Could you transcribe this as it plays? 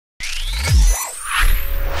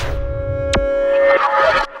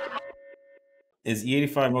Is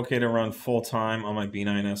E85 okay to run full time on my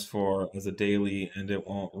B9S4 as a daily and it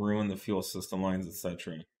won't ruin the fuel system lines,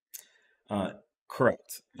 etc.? Uh,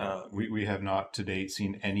 Correct. Yeah, we have not to date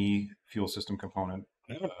seen any fuel system component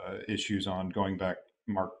I haven't- issues on going back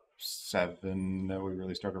Mark 7 that we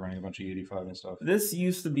really started running a bunch of E85 and stuff. this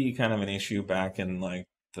used to be kind of an issue back in like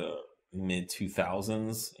the mid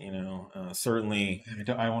 2000s, certainly.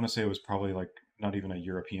 I want to say it was probably like not even a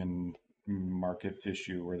European market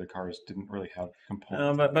issue where the cars didn't really have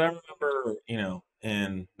components. But I remember,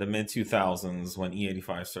 in the mid 2000s when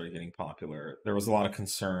E85 started getting popular, there was a lot of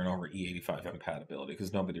concern over E85 compatibility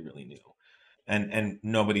because nobody really knew. And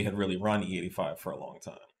nobody had really run E85 for a long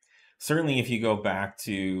time. Certainly, if you go back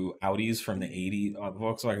to Audis from the 80s,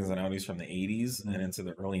 Volkswagens and Audis from the 80s and into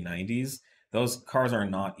the early 90s, those cars are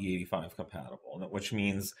not E85 compatible, which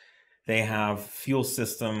means they have fuel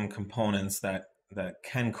system components that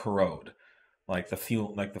can corrode, like the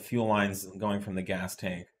fuel lines going from the gas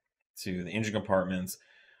tank to the engine compartments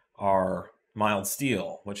are mild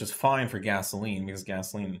steel, which is fine for gasoline because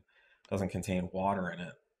gasoline doesn't contain water in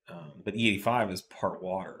it. But E85 is part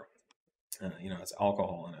water. It's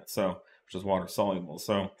alcohol in it, so which is water soluble.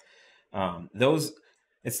 So those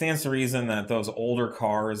it stands to reason that those older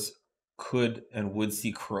cars could and would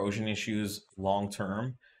see corrosion issues long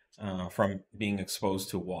term from being exposed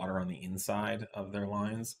to water on the inside of their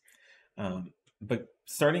lines. But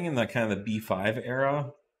starting in the kind of the B5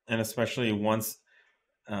 era, and especially once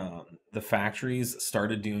the factories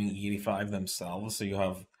started doing E85 themselves, so you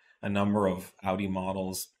have a number of Audi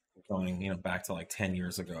models going, back to like 10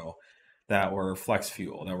 years ago that were flex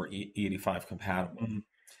fuel, that were E85 compatible. Mhm.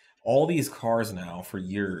 All these cars now for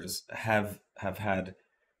years have had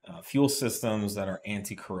fuel systems that are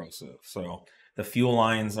anti-corrosive. So the fuel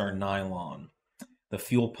lines are nylon. The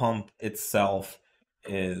fuel pump itself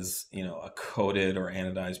is, a coated or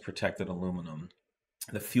anodized protected aluminum.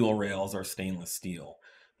 The fuel rails are stainless steel.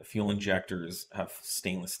 The fuel injectors have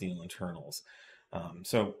stainless steel internals.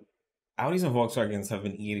 So Audis and Volkswagens have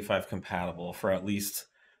been E85 compatible for at least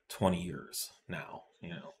 20 years now,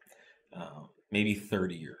 maybe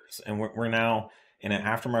 30 years. And we're now in an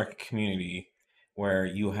aftermarket community where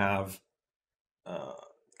you have uh,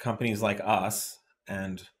 companies like us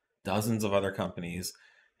and dozens of other companies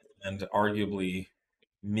and arguably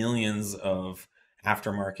millions of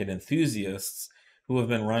aftermarket enthusiasts who have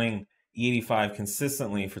been running E85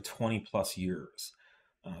 consistently for 20 plus years.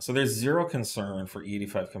 So there's zero concern for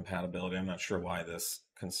E85 compatibility. I'm not sure why this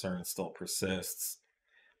concern still persists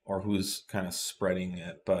or who's kind of spreading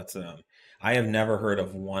it, but I have never heard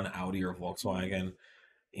of one Audi or Volkswagen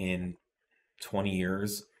in 20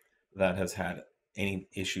 years that has had any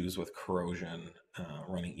issues with corrosion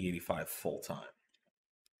running E85 full time.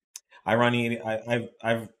 I run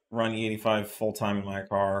I've run E85 full time in my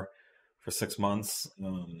car for 6 months.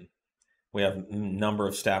 We have a number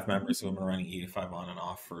of staff members who have been running E85 on and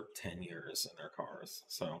off for 10 years in their cars.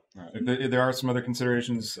 So If there are some other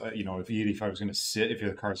considerations, if E85 is going to sit, if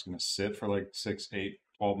your car is going to sit for like 6, 8,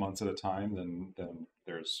 12 months at a time, then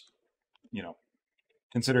there's, you know,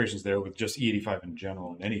 considerations there with just E85 in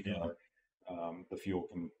general in any yeah. car. The fuel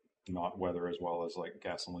can not weather as well as like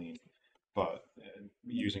gasoline, but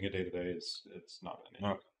using it day to day is it's not an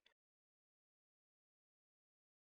issue.